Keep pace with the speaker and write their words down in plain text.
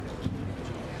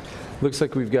Looks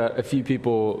like we've got a few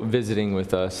people visiting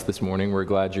with us this morning. We're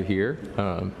glad you're here.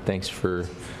 Thanks for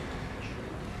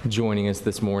joining us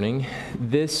this morning.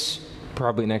 This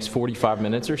probably next 45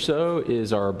 minutes or so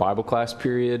is our Bible class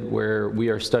period where we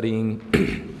are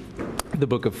studying the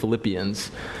book of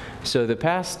Philippians. So the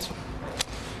past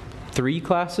 3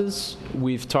 classes,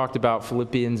 we've talked about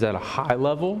Philippians at a high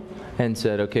level and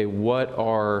said, okay, what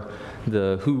are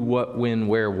the who, what, when,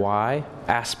 where, why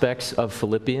aspects of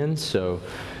Philippians? So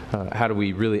how do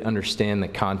we really understand the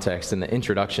context and the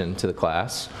introduction to the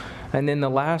class? And then the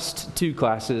last 2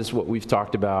 classes, what we've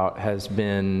talked about has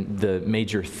been the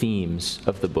major themes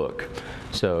of the book.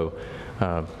 So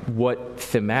what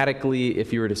thematically,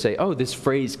 if you were to say, oh, this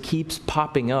phrase keeps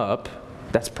popping up,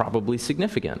 that's probably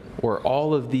significant. Or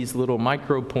all of these little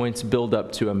micro points build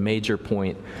up to a major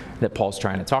point that Paul's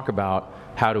trying to talk about.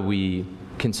 How do we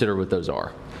consider what those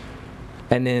are?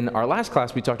 And then our last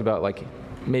class, we talked about like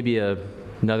maybe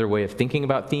another way of thinking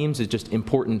about themes is just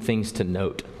important things to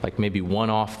note, like maybe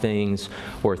one-off things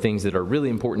or things that are really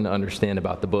important to understand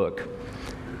about the book.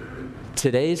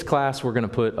 Today's class, we're going to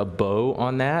put a bow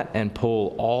on that and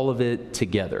pull all of it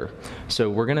together.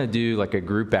 So we're going to do like a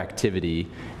group activity,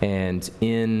 and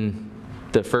in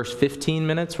the first 15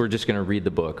 minutes, we're just going to read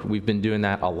the book. We've been doing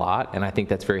that a lot, and I think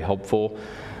that's very helpful.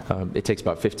 It takes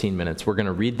about 15 minutes. We're going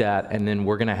to read that, and then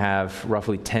we're going to have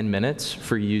roughly 10 minutes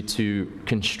for you to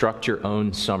construct your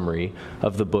own summary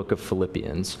of the book of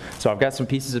Philippians. So I've got some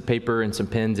pieces of paper and some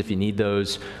pens. If you need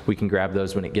those, we can grab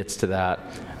those when it gets to that.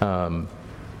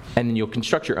 And then you'll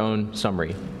construct your own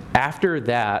summary. After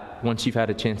that, once you've had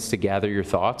a chance to gather your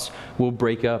thoughts, we'll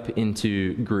break up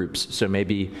into groups. So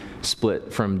maybe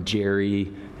split from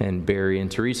Jerry and Barry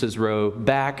and Teresa's row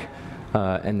back,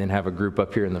 and then have a group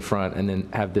up here in the front, and then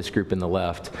have this group in the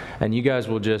left. And you guys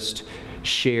will just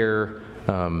share,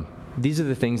 these are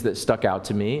the things that stuck out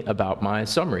to me about my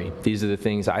summary. These are the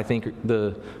things I think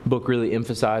the book really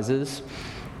emphasizes.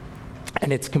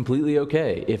 And it's completely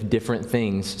okay if different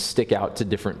things stick out to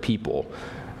different people.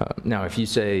 Now, if you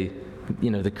say,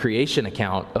 the creation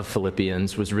account of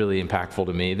Philippians was really impactful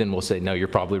to me, then we'll say, no, you're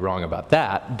probably wrong about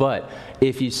that. But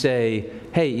if you say,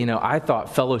 hey, I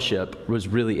thought fellowship was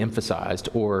really emphasized,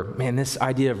 or, man, this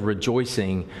idea of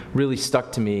rejoicing really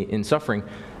stuck to me in suffering,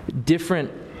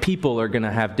 different people are going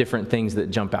to have different things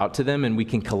that jump out to them, and we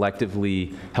can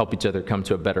collectively help each other come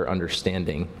to a better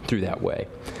understanding through that way.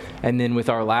 And then with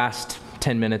our last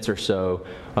 10 minutes or so,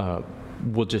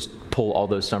 we'll just pull all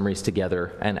those summaries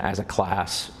together and as a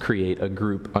class create a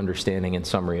group understanding and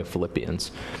summary of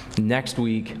Philippians. Next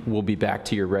week, we'll be back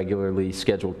to your regularly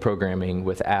scheduled programming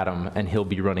with Adam, and he'll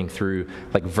be running through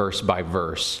like verse by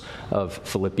verse of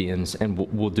Philippians, and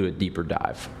we'll do a deeper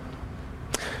dive.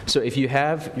 So if you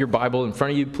have your Bible in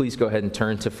front of you, please go ahead and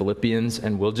turn to Philippians,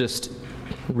 and we'll just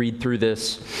read through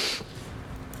this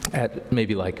at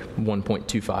maybe like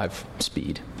 1.25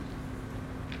 speed.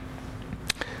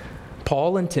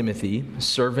 Paul and Timothy,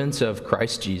 servants of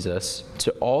Christ Jesus,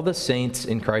 to all the saints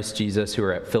in Christ Jesus who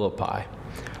are at Philippi,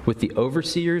 with the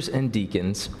overseers and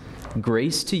deacons,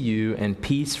 grace to you and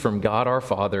peace from God our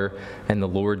Father and the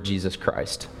Lord Jesus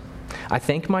Christ. I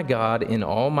thank my God in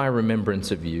all my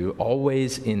remembrance of you,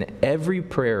 always in every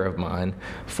prayer of mine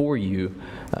for you,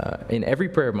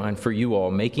 for you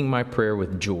all, making my prayer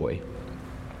with joy,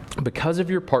 because of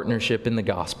your partnership in the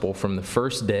gospel from the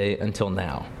first day until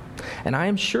now. And I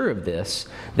am sure of this,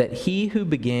 that he who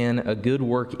began a good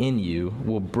work in you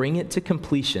will bring it to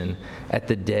completion at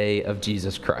the day of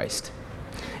Jesus Christ.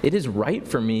 It is right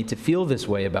for me to feel this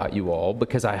way about you all,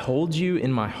 because I hold you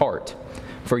in my heart.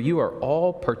 For you are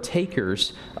all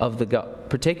partakers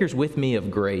with me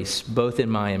of grace, both in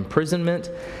my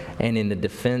imprisonment and in the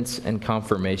defense and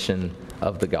confirmation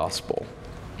of the gospel.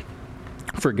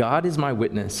 For God is my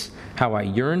witness, how I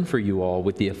yearn for you all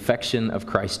with the affection of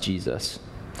Christ Jesus.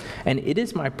 And it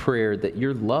is my prayer that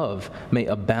your love may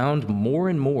abound more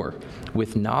and more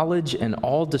with knowledge and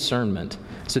all discernment,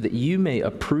 so that you may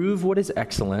approve what is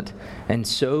excellent, and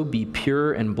so be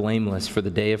pure and blameless for the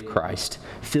day of Christ,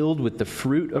 filled with the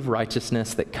fruit of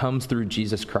righteousness that comes through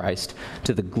Jesus Christ,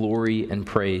 to the glory and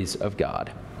praise of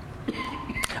God.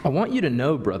 I want you to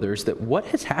know, brothers, that what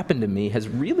has happened to me has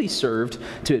really served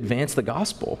to advance the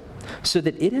gospel, so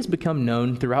that it has become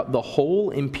known throughout the whole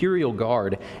imperial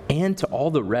guard and to all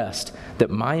the rest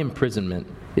that my imprisonment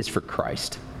is for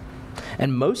Christ.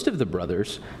 And most of the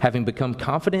brothers, having become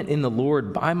confident in the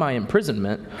Lord by my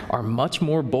imprisonment, are much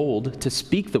more bold to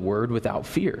speak the word without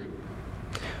fear.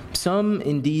 Some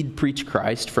indeed preach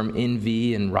Christ from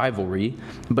envy and rivalry,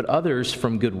 but others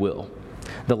from goodwill.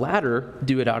 The latter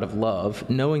do it out of love,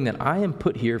 knowing that I am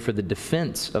put here for the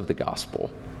defense of the gospel.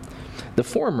 The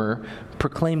former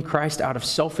proclaim Christ out of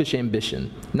selfish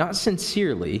ambition, not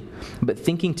sincerely, but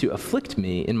thinking to afflict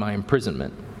me in my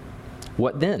imprisonment.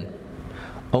 What then?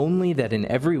 Only that in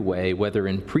every way, whether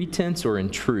in pretense or in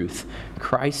truth,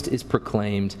 Christ is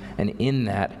proclaimed, and in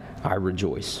that I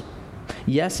rejoice.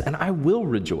 Yes, and I will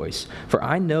rejoice, for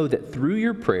I know that through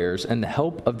your prayers and the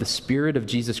help of the Spirit of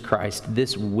Jesus Christ,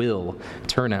 this will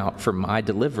turn out for my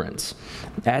deliverance,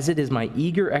 as it is my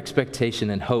eager expectation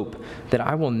and hope that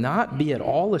I will not be at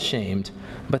all ashamed,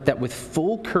 but that with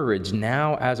full courage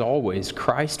now as always,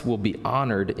 Christ will be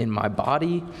honored in my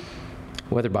body,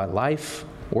 whether by life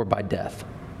or by death.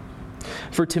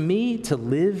 For to me, to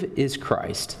live is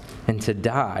Christ, and to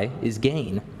die is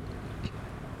gain.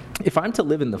 If I'm to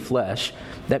live in the flesh,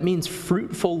 that means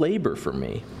fruitful labor for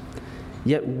me.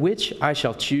 Yet which I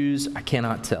shall choose, I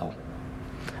cannot tell.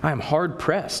 I am hard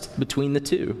pressed between the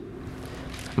two.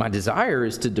 My desire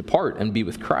is to depart and be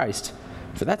with Christ,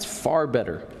 for that's far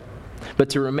better.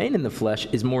 But to remain in the flesh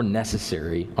is more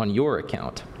necessary on your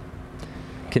account.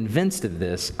 Convinced of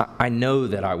this, I know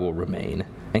that I will remain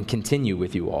and continue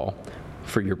with you all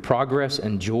for your progress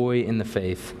and joy in the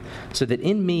faith, so that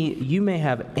in me you may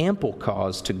have ample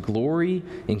cause to glory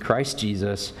in Christ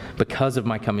Jesus because of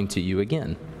my coming to you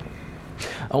again.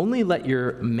 Only let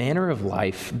your manner of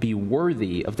life be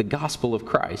worthy of the gospel of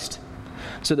Christ,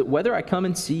 so that whether I come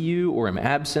and see you or am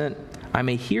absent, I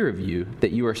may hear of you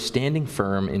that you are standing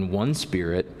firm in one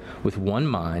spirit, with one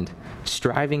mind,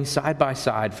 striving side by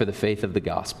side for the faith of the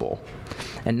gospel,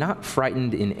 and not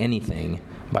frightened in anything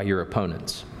by your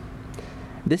opponents.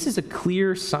 This is a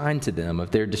clear sign to them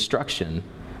of their destruction,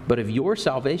 but of your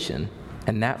salvation,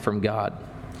 and that from God.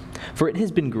 For it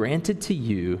has been granted to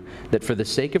you that for the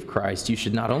sake of Christ you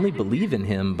should not only believe in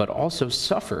him, but also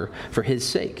suffer for his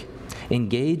sake,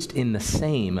 engaged in the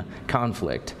same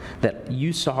conflict that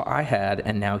you saw I had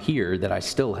and now hear that I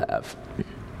still have.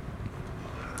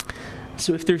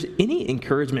 So if there's any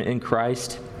encouragement in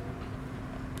Christ,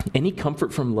 any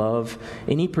comfort from love,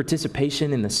 any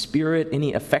participation in the Spirit,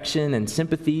 any affection and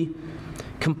sympathy,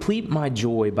 complete my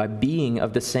joy by being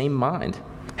of the same mind,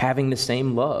 having the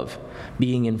same love,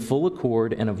 being in full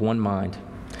accord and of one mind.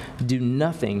 Do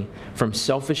nothing from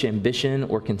selfish ambition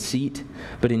or conceit,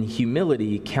 but in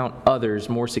humility count others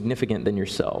more significant than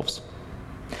yourselves.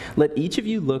 Let each of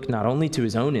you look not only to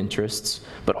his own interests,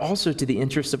 but also to the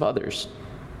interests of others.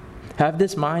 Have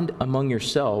this mind among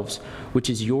yourselves, which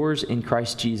is yours in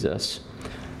Christ Jesus,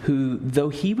 who, though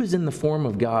he was in the form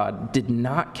of God, did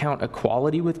not count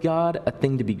equality with God a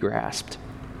thing to be grasped,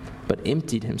 but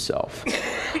emptied himself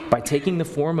by taking the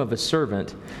form of a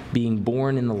servant, being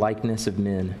born in the likeness of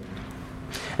men.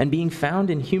 And being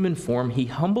found in human form, he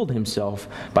humbled himself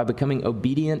by becoming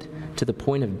obedient to the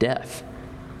point of death,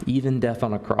 even death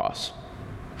on a cross.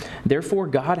 Therefore,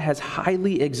 God has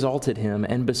highly exalted him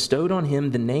and bestowed on him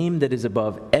the name that is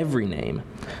above every name,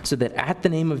 so that at the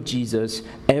name of Jesus,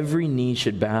 every knee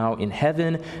should bow in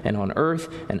heaven and on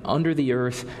earth and under the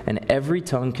earth, and every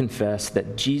tongue confess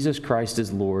that Jesus Christ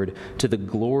is Lord, to the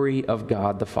glory of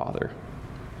God the Father.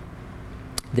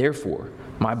 Therefore,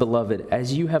 my beloved,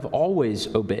 as you have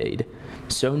always obeyed,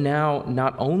 so now,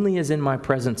 not only as in my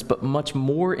presence, but much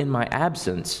more in my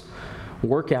absence,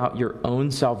 work out your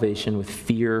own salvation with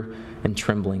fear and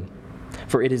trembling.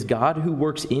 For it is God who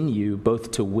works in you both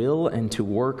to will and to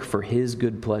work for his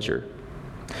good pleasure.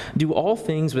 Do all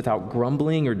things without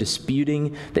grumbling or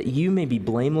disputing, that you may be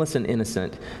blameless and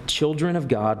innocent, children of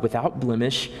God without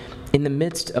blemish, in the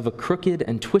midst of a crooked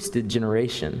and twisted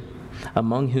generation,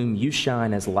 among whom you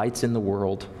shine as lights in the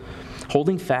world,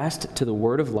 holding fast to the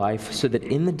word of life, so that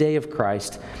in the day of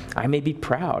Christ I may be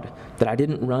proud that I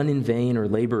didn't run in vain or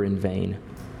labor in vain.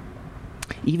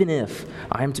 Even if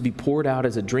I am to be poured out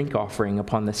as a drink offering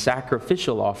upon the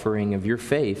sacrificial offering of your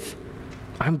faith,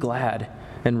 I'm glad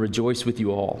and rejoice with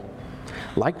you all.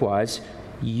 Likewise,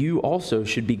 you also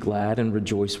should be glad and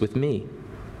rejoice with me.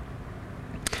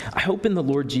 I hope in the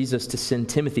Lord Jesus to send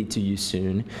Timothy to you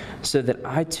soon, so that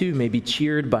I too may be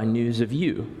cheered by news of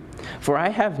you. For I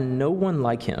have no one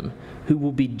like him who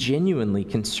will be genuinely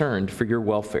concerned for your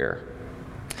welfare.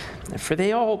 For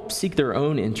they all seek their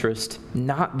own interest,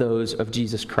 not those of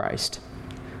Jesus Christ.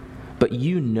 But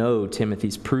you know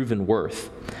Timothy's proven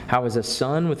worth, how as a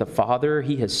son with a father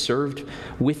he has served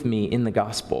with me in the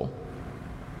gospel.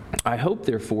 I hope,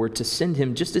 therefore, to send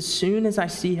him just as soon as I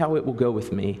see how it will go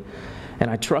with me, and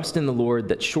I trust in the Lord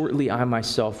that shortly I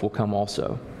myself will come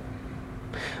also.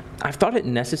 I've thought it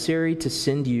necessary to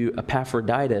send you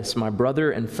Epaphroditus, my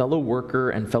brother and fellow worker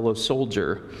and fellow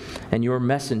soldier, and your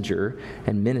messenger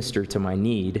and minister to my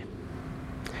need.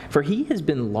 For he has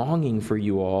been longing for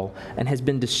you all and has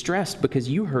been distressed because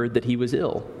you heard that he was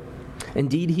ill.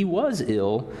 Indeed, he was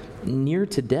ill, near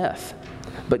to death.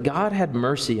 But God had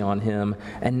mercy on him,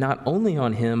 and not only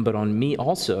on him, but on me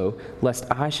also, lest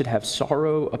I should have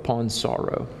sorrow upon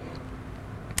sorrow.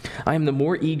 I am the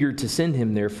more eager to send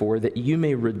him, therefore, that you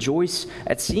may rejoice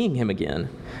at seeing him again,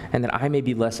 and that I may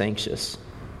be less anxious.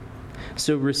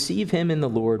 So receive him in the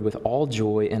Lord with all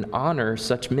joy and honor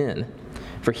such men,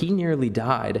 for he nearly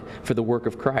died for the work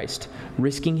of Christ,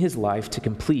 risking his life to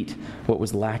complete what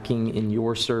was lacking in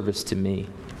your service to me.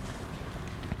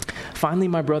 Finally,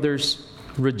 my brothers,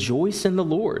 rejoice in the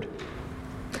Lord.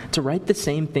 To write the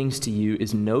same things to you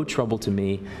is no trouble to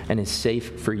me and is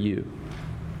safe for you.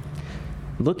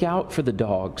 Look out for the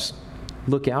dogs.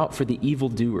 Look out for the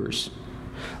evildoers.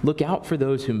 Look out for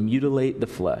those who mutilate the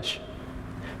flesh.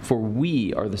 For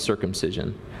we are the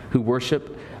circumcision, who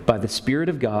worship by the Spirit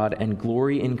of God and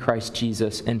glory in Christ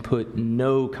Jesus and put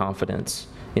no confidence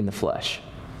in the flesh.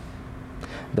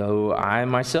 Though I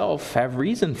myself have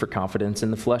reason for confidence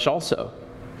in the flesh also.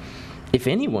 If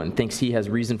anyone thinks he has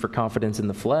reason for confidence in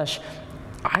the flesh,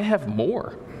 I have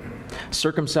more.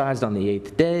 Circumcised on the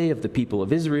 8th day, of the people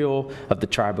of Israel, of the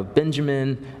tribe of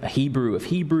Benjamin, a Hebrew of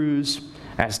Hebrews,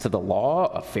 as to the law,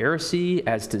 a Pharisee,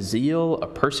 as to zeal, a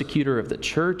persecutor of the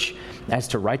church, as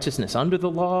to righteousness under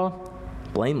the law,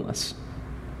 blameless.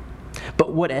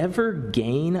 But whatever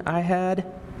gain I had,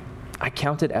 I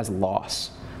counted as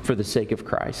loss for the sake of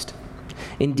Christ.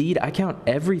 Indeed, I count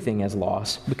everything as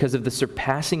loss because of the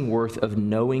surpassing worth of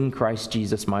knowing Christ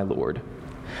Jesus my Lord.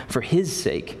 For his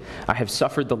sake, I have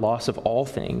suffered the loss of all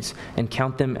things and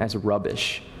count them as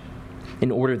rubbish, in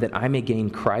order that I may gain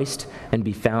Christ and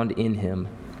be found in him,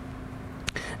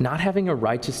 not having a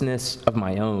righteousness of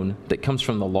my own that comes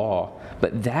from the law,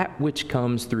 but that which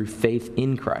comes through faith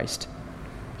in Christ,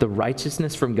 the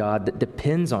righteousness from God that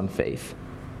depends on faith,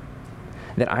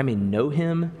 that I may know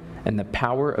him and the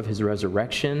power of his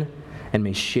resurrection, and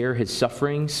may share his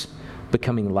sufferings,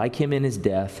 becoming like him in his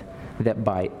death, that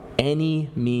by any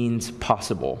means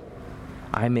possible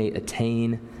I may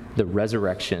attain the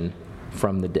resurrection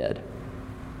from the dead.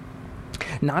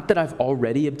 Not that I've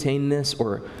already obtained this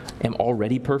or am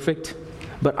already perfect,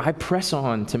 but I press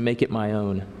on to make it my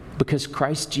own, because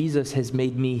Christ Jesus has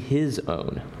made me his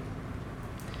own.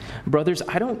 Brothers,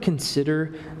 I don't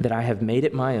consider that I have made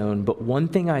it my own, but one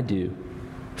thing I do,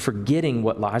 forgetting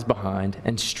what lies behind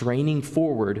and straining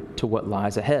forward to what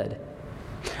lies ahead.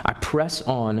 I press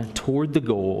on toward the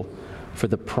goal for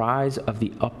the prize of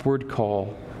the upward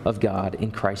call of God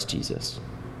in Christ Jesus.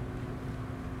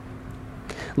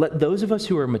 Let those of us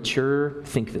who are mature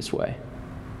think this way.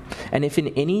 And if in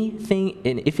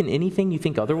anything you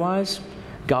think otherwise,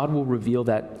 God will reveal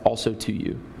that also to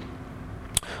you.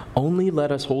 Only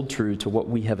let us hold true to what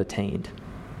we have attained.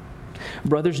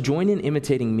 Brothers, join in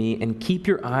imitating me and keep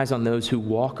your eyes on those who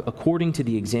walk according to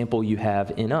the example you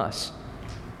have in us.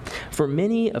 For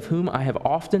many of whom I have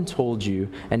often told you,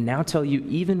 and now tell you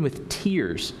even with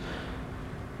tears,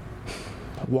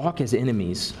 walk as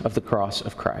enemies of the cross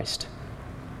of Christ.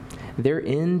 Their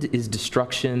end is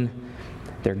destruction,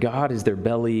 their God is their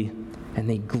belly, and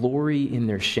they glory in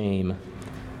their shame,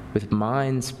 with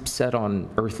minds set on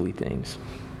earthly things.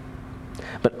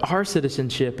 But our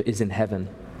citizenship is in heaven,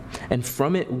 and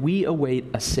from it we await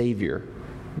a Savior,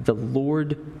 the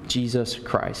Lord Jesus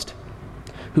Christ,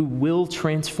 who will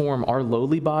transform our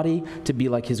lowly body to be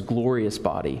like his glorious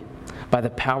body, by the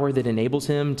power that enables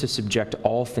him to subject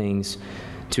all things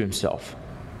to himself.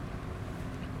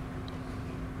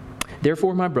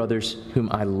 Therefore, my brothers, whom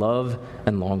I love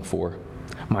and long for,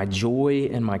 my joy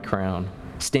and my crown,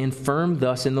 stand firm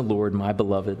thus in the Lord, my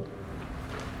beloved.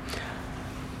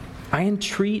 I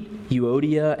entreat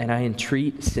Euodia and I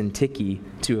entreat Syntyche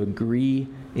to agree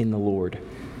in the Lord.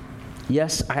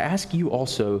 Yes, I ask you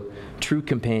also, true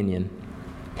companion,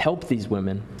 help these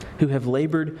women who have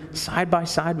labored side by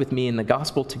side with me in the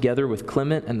gospel, together with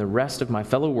Clement and the rest of my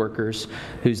fellow workers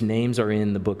whose names are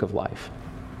in the book of life.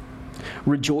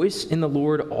 Rejoice in the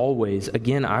Lord always.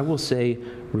 Again, I will say,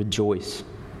 rejoice.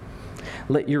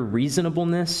 Let your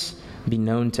reasonableness be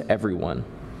known to everyone.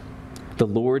 The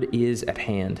Lord is at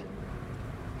hand.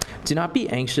 Do not be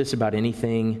anxious about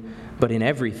anything, but in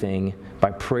everything,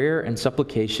 by prayer and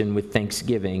supplication with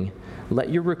thanksgiving, let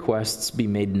your requests be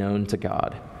made known to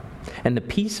God. And the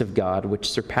peace of God, which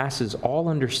surpasses all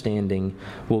understanding,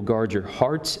 will guard your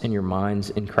hearts and your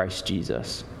minds in Christ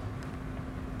Jesus.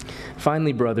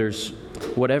 Finally, brothers,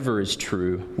 whatever is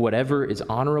true, whatever is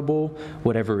honorable,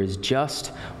 whatever is just,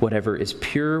 whatever is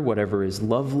pure, whatever is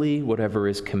lovely, whatever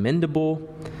is commendable,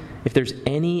 if there's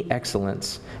any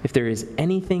excellence, if there is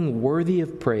anything worthy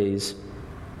of praise,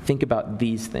 think about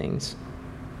these things.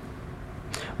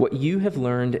 What you have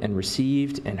learned and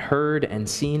received and heard and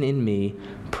seen in me,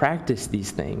 practice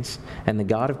these things, and the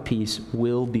God of peace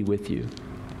will be with you.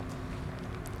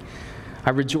 I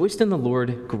rejoiced in the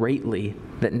Lord greatly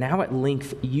that now at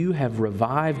length you have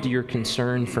revived your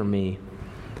concern for me.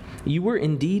 You were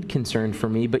indeed concerned for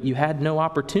me, but you had no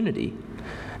opportunity.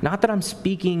 Not that I'm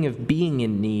speaking of being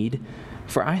in need,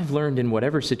 for I have learned in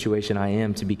whatever situation I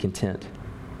am to be content.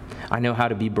 I know how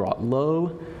to be brought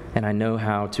low, and I know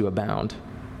how to abound.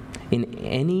 In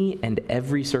any and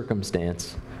every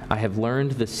circumstance, I have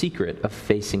learned the secret of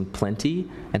facing plenty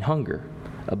and hunger,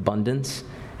 abundance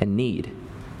and need.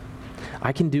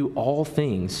 I can do all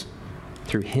things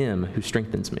through him who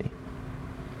strengthens me.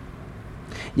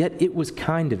 Yet it was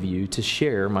kind of you to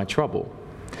share my trouble.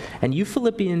 And you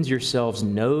Philippians yourselves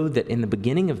know that in the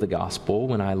beginning of the gospel,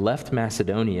 when I left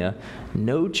Macedonia,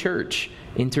 no church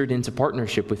entered into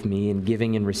partnership with me in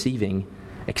giving and receiving,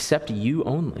 except you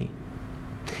only.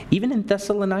 Even in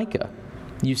Thessalonica,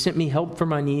 you sent me help for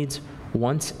my needs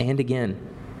once and again.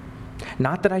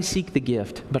 Not that I seek the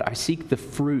gift, but I seek the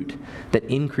fruit that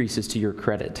increases to your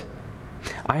credit.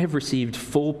 I have received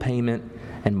full payment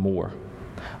and more.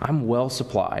 I'm well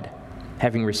supplied,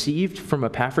 having received from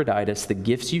Epaphroditus the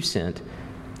gifts you sent,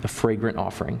 a fragrant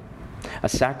offering, a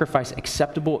sacrifice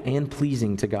acceptable and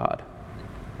pleasing to God.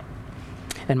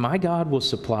 And my God will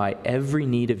supply every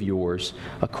need of yours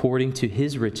according to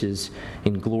his riches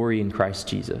in glory in Christ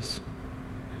Jesus.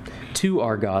 To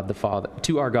our God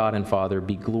and Father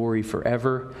be glory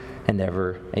forever and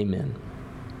ever. Amen.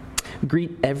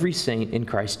 Greet every saint in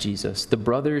Christ Jesus. The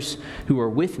brothers who are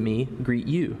with me greet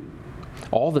you.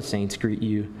 All the saints greet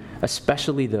you,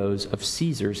 especially those of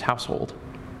Caesar's household.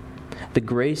 The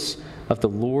grace of the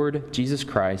Lord Jesus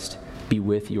Christ be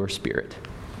with your spirit.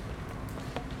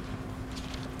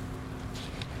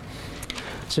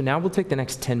 So now we'll take the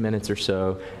next 10 minutes or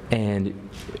so, and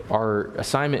our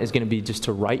assignment is going to be just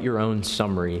to write your own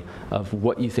summary of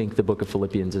what you think the book of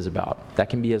Philippians is about. That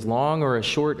can be as long or as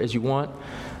short as you want.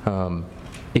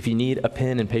 If you need a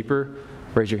pen and paper,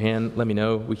 raise your hand, let me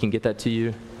know. We can get that to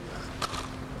you.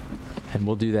 And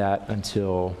we'll do that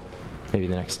until maybe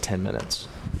the next 10 minutes.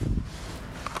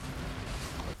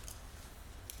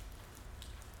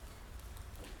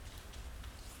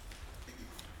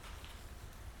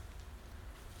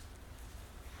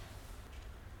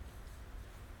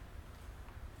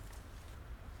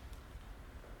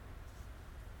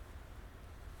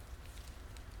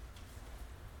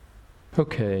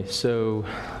 Okay, so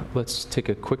let's take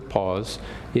a quick pause.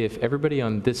 If everybody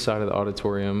on this side of the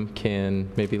auditorium can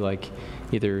maybe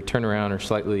either turn around or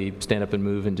slightly stand up and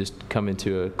move and just come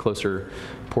into a closer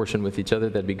portion with each other,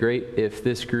 that'd be great. If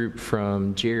this group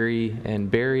from Jerry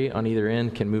and Barry on either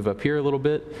end can move up here a little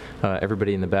bit,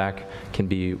 everybody in the back can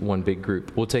be one big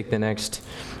group. We'll take the next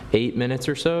 8 minutes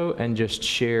or so and just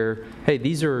share, hey,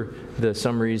 these are the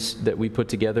summaries that we put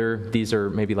together. These are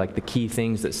maybe the key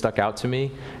things that stuck out to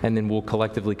me, and then we'll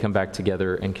collectively come back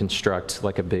together and construct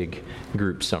a big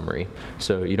group summary.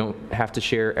 So you don't have to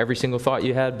share every single thought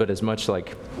you had, but as much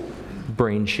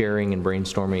brain sharing and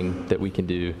brainstorming that we can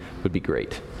do would be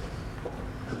great.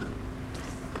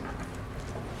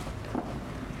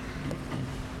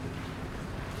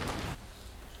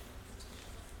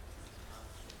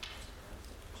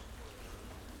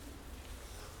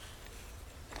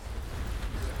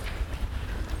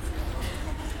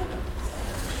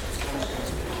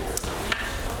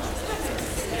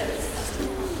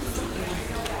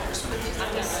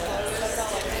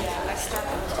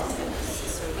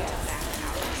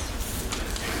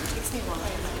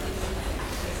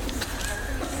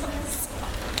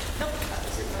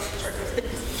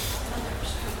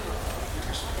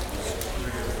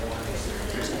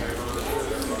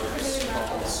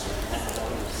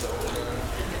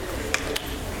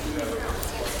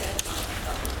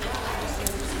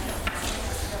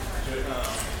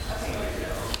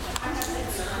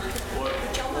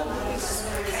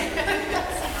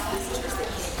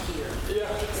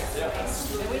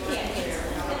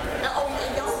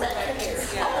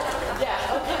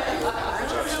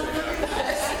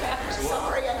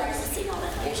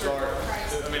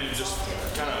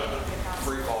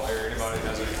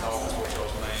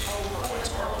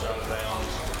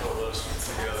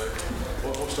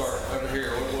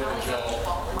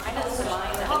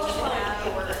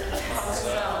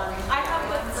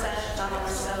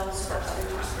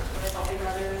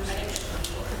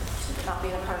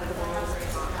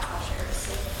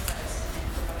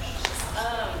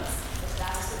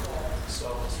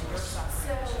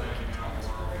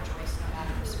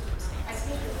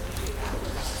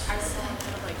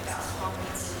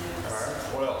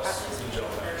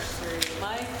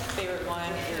 My favorite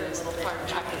one is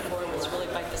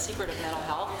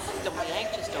don't be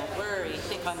anxious, don't worry,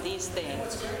 think on these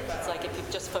things. It's like if you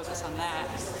just focus on that,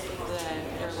 then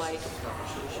your life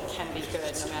can be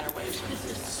good no matter what you're supposed to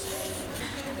do.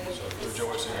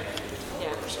 Rejoicing.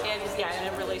 Yeah, and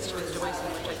it relates to rejoicing,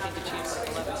 which I think it's used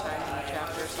like 11 times in the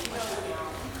chapter or something like that.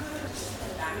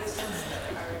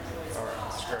 All right,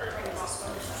 that's great.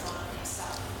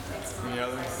 Any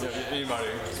other? Yeah, anybody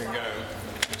can go.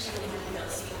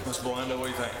 Miss Belinda, what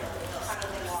do you think?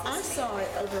 I saw it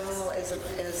overall as a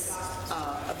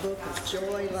book of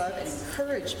joy, love, and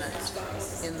encouragement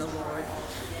in the Lord,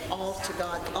 all to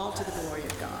God, all to the glory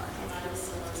of God.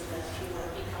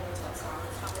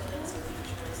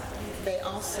 They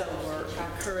also were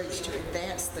encouraged to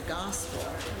advance the gospel,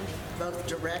 both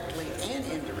directly and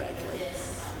indirectly.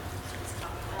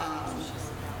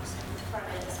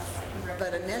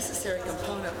 But a necessary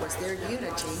component was their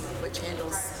unity, which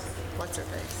handles, what's her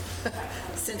face?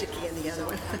 Syntyche and the other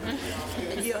one.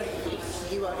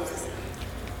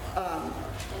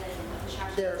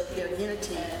 Their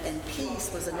unity and peace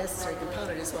was a necessary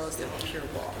component as well as their pure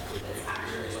walk.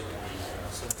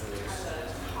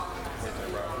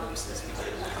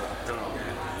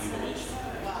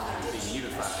 Being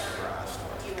unified in Christ.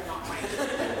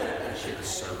 It's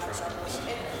so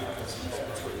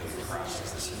Christ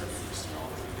is the centerpiece of all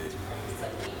that we do.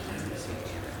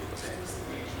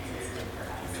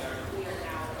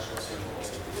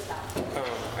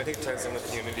 I think it ties in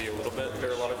with unity a little bit. There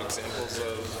are a lot of examples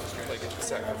of like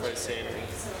sacrificing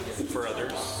for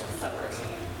others.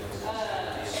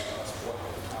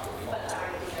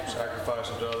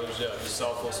 Sacrificing to others, yeah,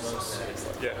 selflessness.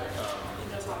 Yeah.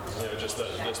 Just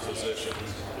that disposition.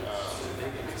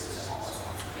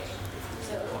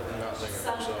 Not thinking of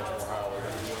ourselves more highly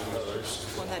than others.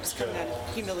 Well, that's coming out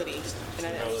of humility. And I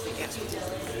don't think that's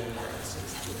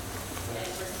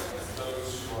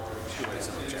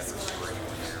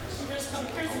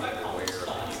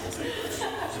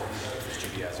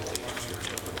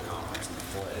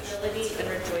Humility and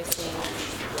rejoicing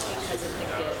because of the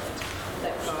gift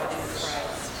that God in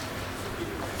Christ,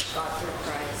 God through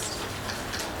Christ,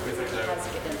 has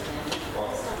given him,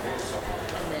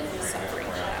 and then suffering.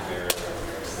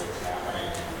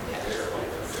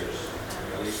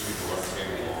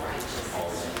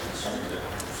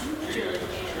 Julie,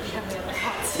 you have any other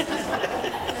thoughts?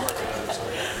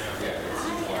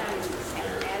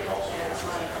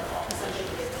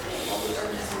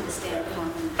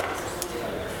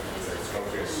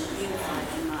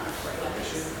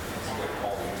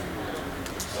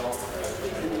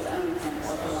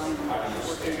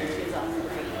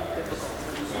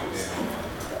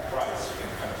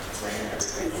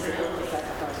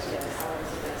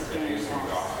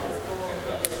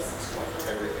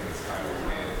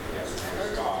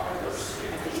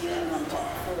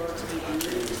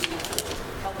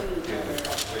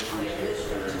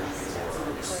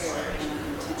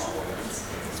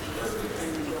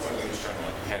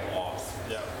 Head off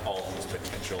all these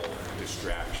potential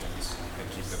distractions and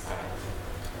keep them kind of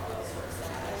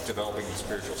developing the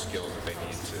spiritual skills that they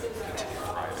need to continue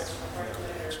thriving.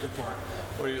 That's a good point.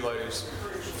 What do you ladies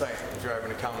think, if you have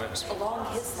any comments? Along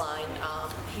his line,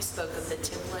 he spoke of the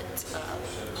template,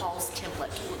 Paul's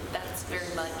template. That's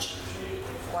very much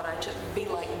what I took, be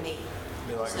like me.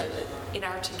 Be like so me. that in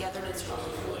our togetherness, we'll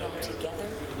put them together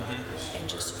and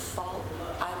just follow.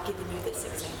 I've given you this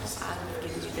example. I've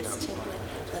given you this template.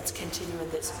 Let's continue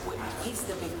in this. He's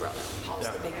the big brother. Paul's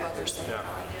the big brother saying,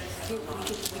 here,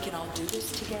 we can all do this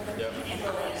together. And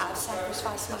I've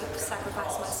sacrificed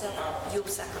myself. You'll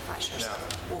sacrifice yourself.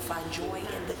 We'll find joy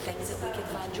in the things that we can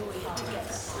find joy in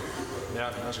together.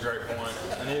 Yeah, that's a great point.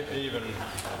 And he even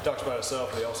talks about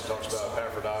himself, but he also talks about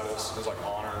Epaphroditus. He's like,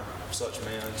 honor such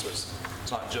men. So it's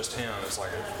not just him. It's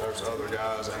like there's other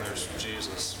guys and there's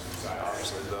Jesus.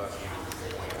 Obviously,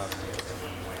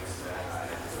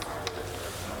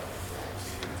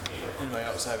 anybody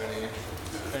else have anything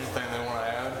they want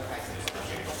to add?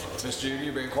 Miss Judy,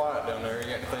 you've been quiet down there. You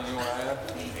got anything you want to add?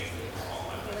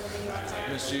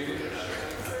 Miss Judy?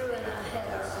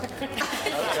 Okay.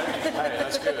 Hey,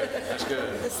 that's good. That's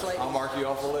good. I'll mark you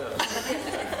off the list.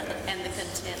 And the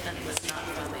contentment was not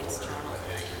from external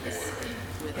things.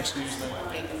 Excuse me?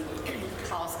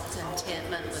 Paul's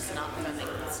contentment was not from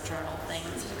external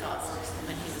things because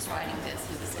when he was writing this,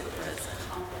 he was in prison.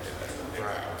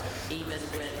 Right. Even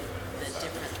with the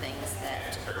different things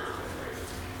that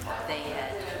they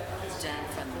had done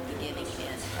from the beginning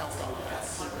in helping,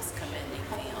 he was commending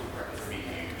them.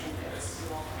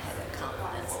 Had a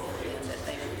confidence in them that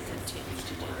they would continue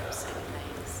to do those same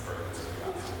things.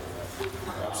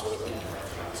 Absolutely.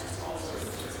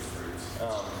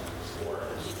 All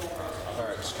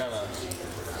right, just kind of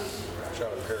try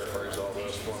to pair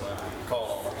when the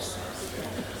columns.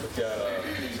 We've got,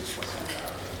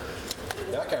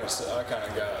 I kind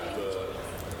of got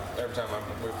every time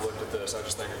we've looked at this, I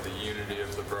just think of the unity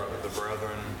of the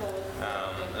brethren,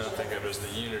 and I think of it as the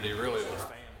unity, really, of the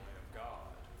family of God.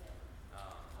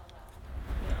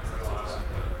 Realizing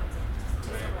the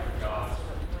family of God is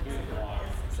being alive.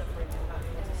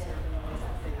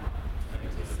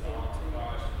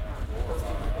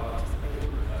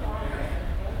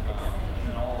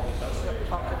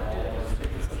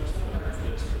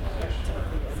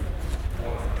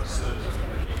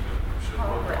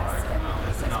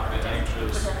 Not be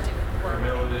anxious,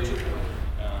 humility,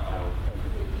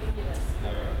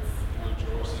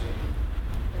 rejoicing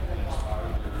in spite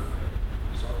of your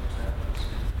circumstances.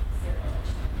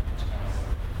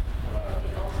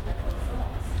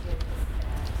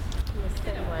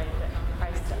 In a way that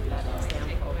Christ set that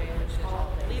example.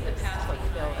 Leave the past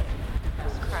Fulfilled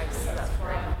Christ's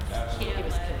suffering. He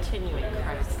was continuing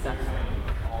Christ's suffering.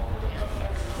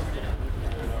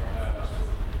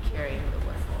 Carrying the work.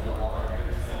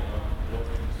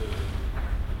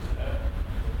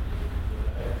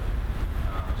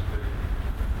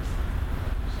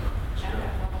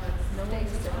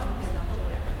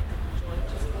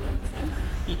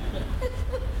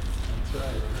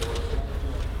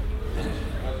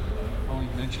 Only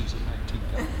mentions it 19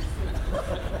 times.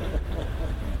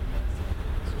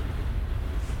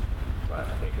 So I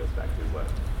think it goes back to what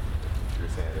you were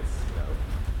saying is,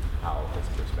 how his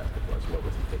perspective was. What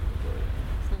was he taking joy in?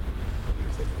 What he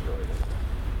was taking joy in.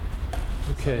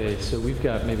 Okay, so we've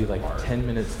got maybe like 10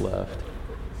 minutes left.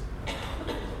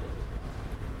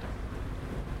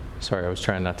 Sorry, I was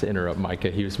trying not to interrupt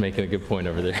Micah. He was making a good point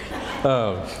over there.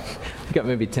 We've got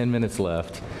maybe 10 minutes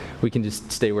left. We can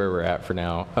just stay where we're at for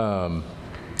now.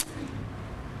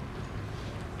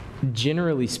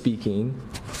 Generally speaking,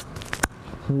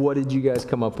 what did you guys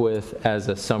come up with as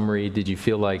a summary? Did you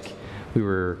feel like we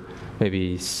were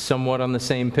maybe somewhat on the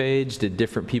same page? Did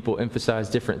different people emphasize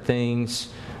different things?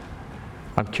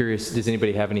 I'm curious, does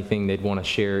anybody have anything they'd want to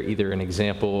share, either an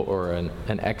example or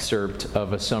an excerpt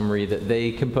of a summary that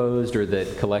they composed, or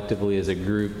that collectively as a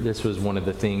group, this was one of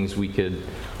the things we could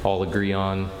all agree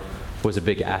on was a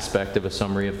big aspect of a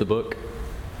summary of the book?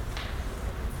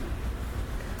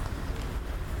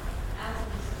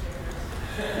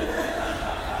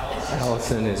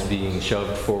 Allison is being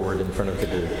shoved forward in front of the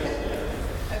group.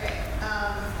 Okay.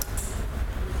 I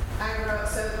wrote,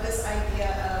 so this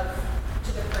idea of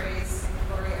to the praise and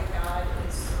glory of God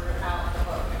is throughout the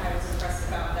book. I was impressed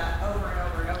about that over and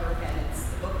over and over again. It's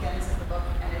the bookends of the book,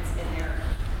 and it's in there.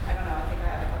 I don't know, I think I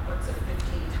have it upwards of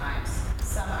 15 times.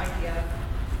 Some idea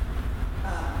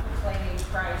of proclaiming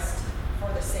Christ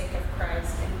for the sake of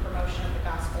Christ in promotion of the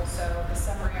gospel. So the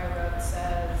summary I wrote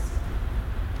says,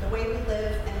 the way we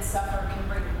live and suffer can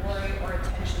bring glory or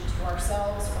attention to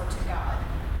ourselves or to God.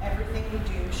 Everything we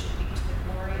do should be to the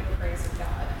glory and praise of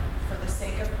God, for the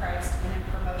sake of Christ and in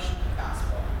promotion of the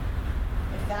gospel.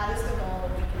 If that is the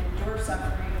goal, we can endure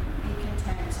suffering, be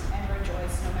content, and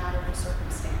rejoice no matter the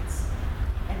circumstance.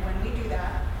 And when we do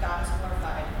that, God is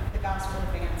glorified, the gospel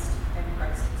advanced, and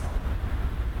Christ exalted.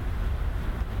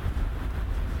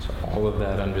 So all of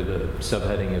that under the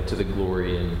subheading of to the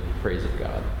glory and praise of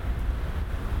God.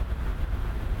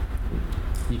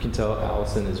 You can tell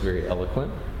Allison is very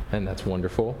eloquent, and that's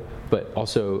wonderful. But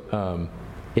also,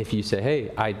 if you say,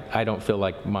 hey, I don't feel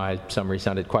like my summary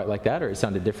sounded quite like that, or it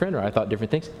sounded different, or I thought different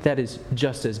things, that is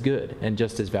just as good and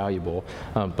just as valuable.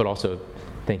 But also,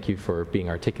 thank you for being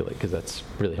articulate, because that's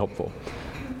really helpful.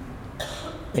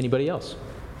 Anybody else?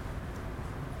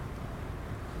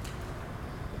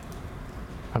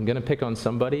 I'm going to pick on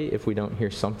somebody if we don't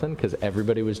hear something, because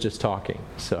everybody was just talking.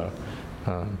 So,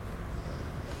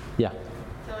 yeah.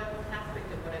 So an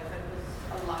aspect of what I put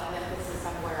was a lot of emphasis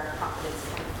on where our confidence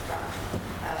comes from.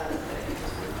 That it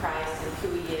comes from Christ and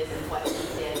who he is and what he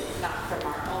did. It's not from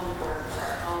our own work or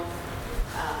our own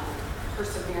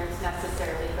perseverance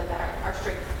necessarily, but that our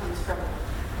strength comes from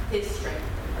his strength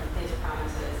and from his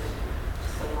promises. And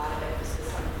just a lot of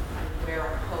emphasis on where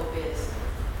our hope is,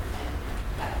 and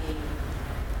that being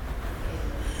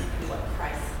in what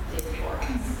Christ did for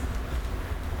us.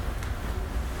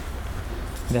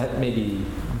 That maybe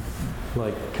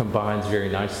combines very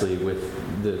nicely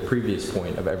with the previous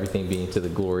point of everything being to the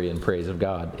glory and praise of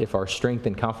God. If our strength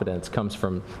and confidence comes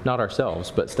from not ourselves,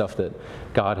 but stuff that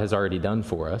God has already done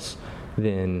for us,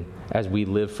 then as we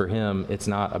live for him, it's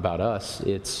not about us.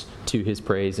 It's to his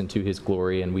praise and to his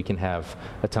glory, and we can have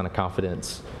a ton of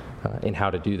confidence in how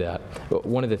to do that. But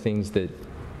one of the things that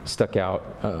stuck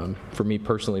out for me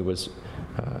personally was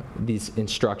these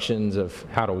instructions of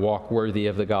how to walk worthy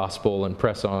of the gospel and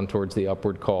press on towards the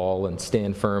upward call and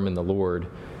stand firm in the Lord,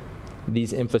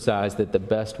 these emphasize that the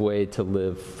best way to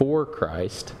live for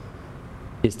Christ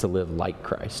is to live like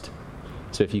Christ.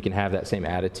 So if you can have that same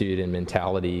attitude and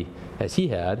mentality as he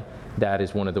had, that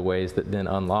is one of the ways that then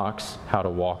unlocks how to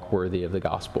walk worthy of the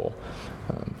gospel.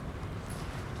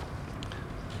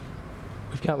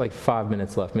 We've got like 5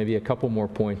 minutes left, maybe a couple more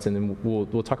points, and then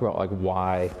we'll talk about like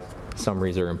why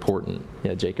summaries are important.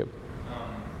 Yeah, Jacob.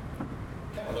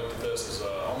 Kind of looked at this as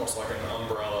almost like an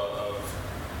umbrella of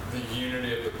the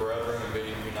unity of the brethren and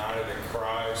being united in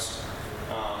Christ.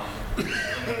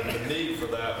 And the need for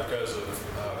that because of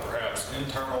perhaps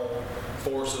internal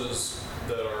forces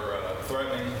that are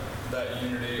threatening that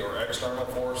unity or external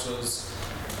forces,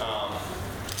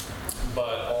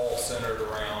 but all centered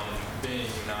around being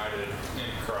united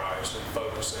in Christ and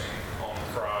focusing on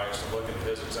Christ and looking at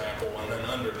his example. And then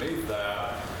underneath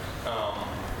that,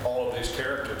 all of these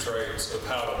character traits of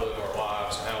how to live our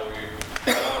lives, how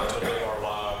we want to live our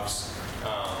lives,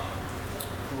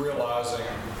 realizing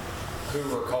who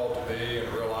we're called to be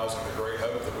and realizing the great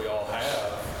hope that we all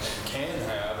have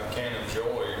and can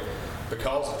enjoy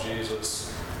because of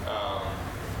Jesus,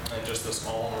 and just this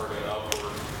onward and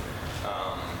upward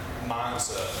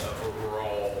mindset of we're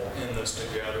all in this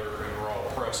together and we're all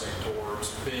pressing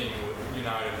towards being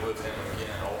united with him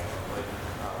again ultimately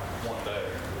one day.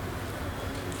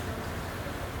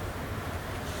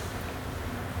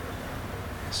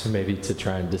 So maybe to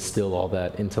try and distill all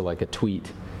that into like a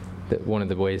tweet, that one of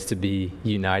the ways to be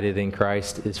united in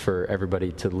Christ is for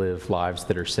everybody to live lives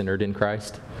that are centered in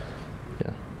Christ.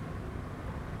 Yeah.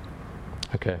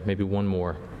 Okay, maybe one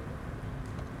more.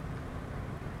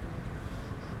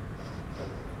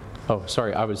 Oh,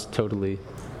 sorry, I was totally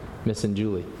missing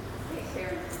Julie.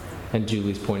 And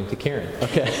Julie's pointing to Karen.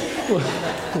 Okay.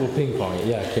 We'll ping pong it.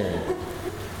 Yeah, Karen.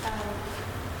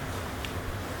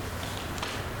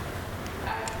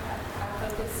 I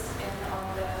focused in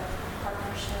on the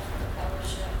partnership, the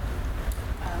fellowship,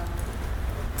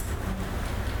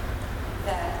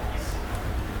 that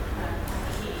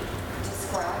he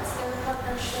describes their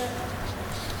partnership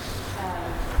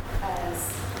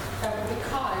as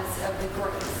because of the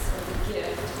grace or the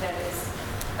gift that is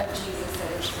of Jesus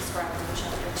that is described in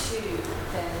chapter 2,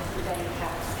 then they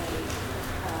have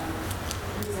a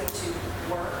reason to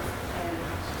work and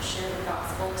share the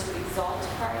gospel, to exalt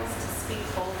Christ, to speak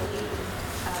boldly,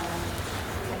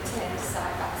 contend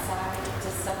side by side, to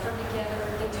suffer together.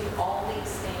 They do all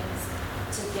these things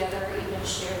together, even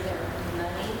share their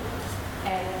money.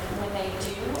 And when they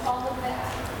do all of that,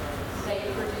 they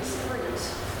produce fruit.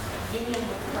 Union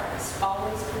with Christ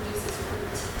always produces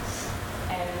fruit.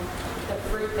 And the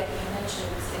fruit that he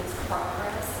mentions is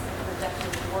progress and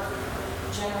productive work,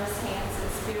 generous hands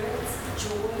and spirits,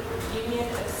 joy, union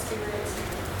of spirit,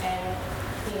 and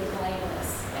being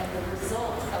blameless. And the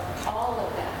result of all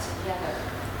of that together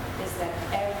is that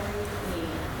every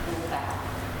knee will bow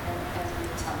and every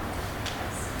tongue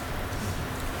confess.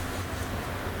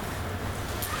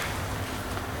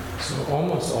 So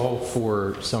almost all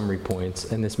 4 summary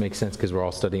points, and this makes sense because we're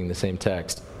all studying the same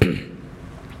text.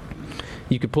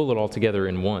 You could pull it all together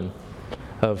in one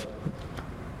of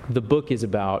the book is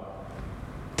about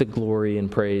the glory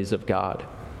and praise of God,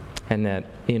 and that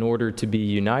in order to be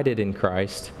united in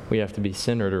Christ, we have to be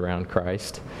centered around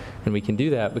Christ. And we can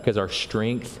do that because our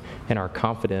strength and our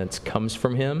confidence comes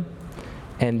from him.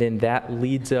 And then that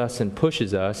leads us and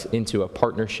pushes us into a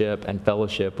partnership and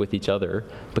fellowship with each other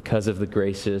because of the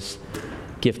gracious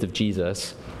gift of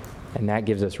Jesus. And that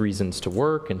gives us reasons to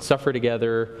work and suffer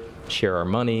together, share our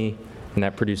money, and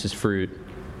that produces fruit,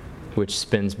 which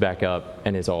spins back up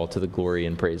and is all to the glory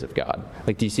and praise of God.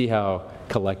 Like, do you see how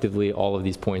collectively all of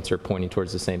these points are pointing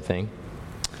towards the same thing?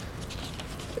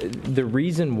 The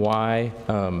reason why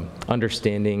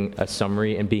understanding a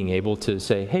summary and being able to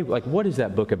say, hey, like, what is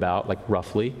that book about, like,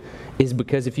 roughly, is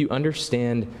because if you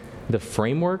understand the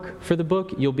framework for the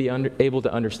book, you'll be able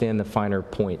to understand the finer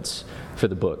points for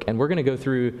the book. And we're going to go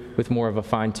through with more of a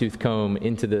fine-tooth comb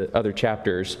into the other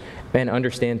chapters and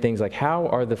understand things like, how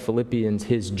are the Philippians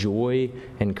his joy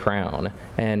and crown?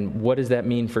 And what does that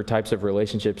mean for types of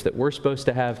relationships that we're supposed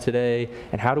to have today?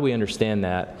 And how do we understand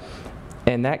that?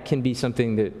 And that can be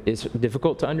something that is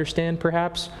difficult to understand,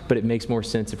 perhaps, but it makes more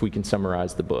sense if we can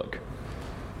summarize the book.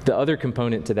 The other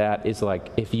component to that is, like,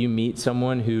 if you meet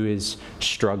someone who is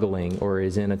struggling or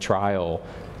is in a trial,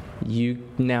 you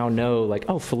now know, like,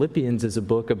 oh, Philippians is a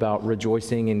book about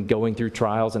rejoicing and going through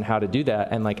trials and how to do that.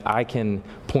 And, like, I can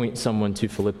point someone to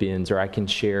Philippians, or I can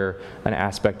share an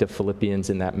aspect of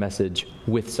Philippians in that message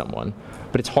with someone.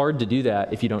 But it's hard to do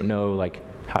that if you don't know, like,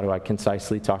 how do I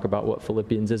concisely talk about what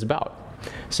Philippians is about?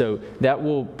 So that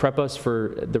will prep us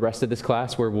for the rest of this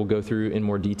class where we'll go through in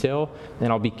more detail.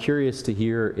 And I'll be curious to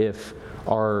hear if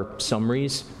our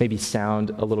summaries maybe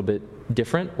sound a little bit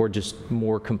different or just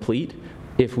more complete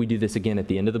if we do this again at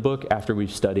the end of the book after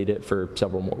we've studied it for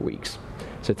several more weeks.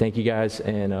 So thank you guys,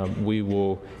 and we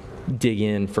will dig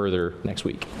in further next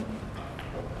week.